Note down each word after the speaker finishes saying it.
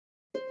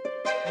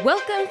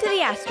Welcome to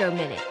the Astro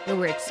Minute, where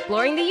we're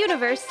exploring the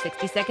universe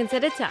 60 seconds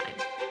at a time.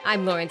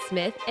 I'm Lauren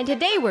Smith, and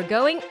today we're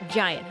going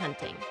giant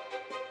hunting.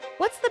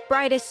 What's the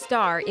brightest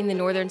star in the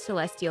northern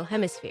celestial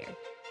hemisphere?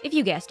 If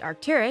you guessed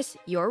Arcturus,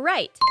 you're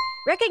right.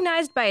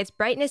 Recognized by its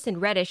brightness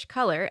and reddish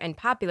color and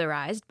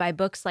popularized by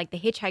books like The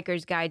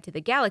Hitchhiker's Guide to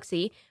the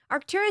Galaxy,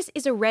 Arcturus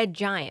is a red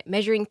giant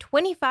measuring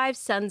 25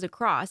 suns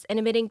across and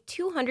emitting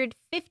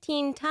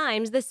 215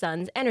 times the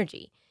sun's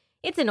energy.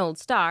 It's an old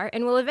star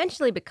and will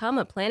eventually become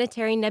a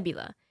planetary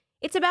nebula.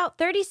 It's about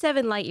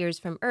 37 light years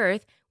from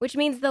Earth, which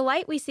means the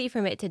light we see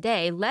from it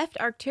today left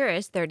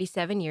Arcturus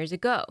 37 years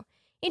ago.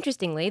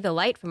 Interestingly, the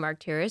light from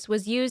Arcturus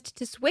was used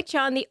to switch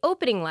on the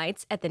opening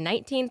lights at the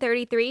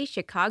 1933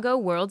 Chicago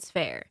World's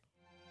Fair.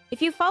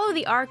 If you follow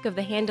the arc of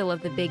the handle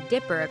of the Big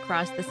Dipper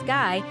across the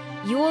sky,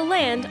 you will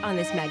land on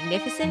this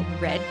magnificent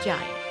red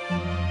giant.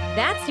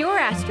 That's your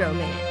Astro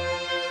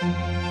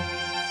Minute.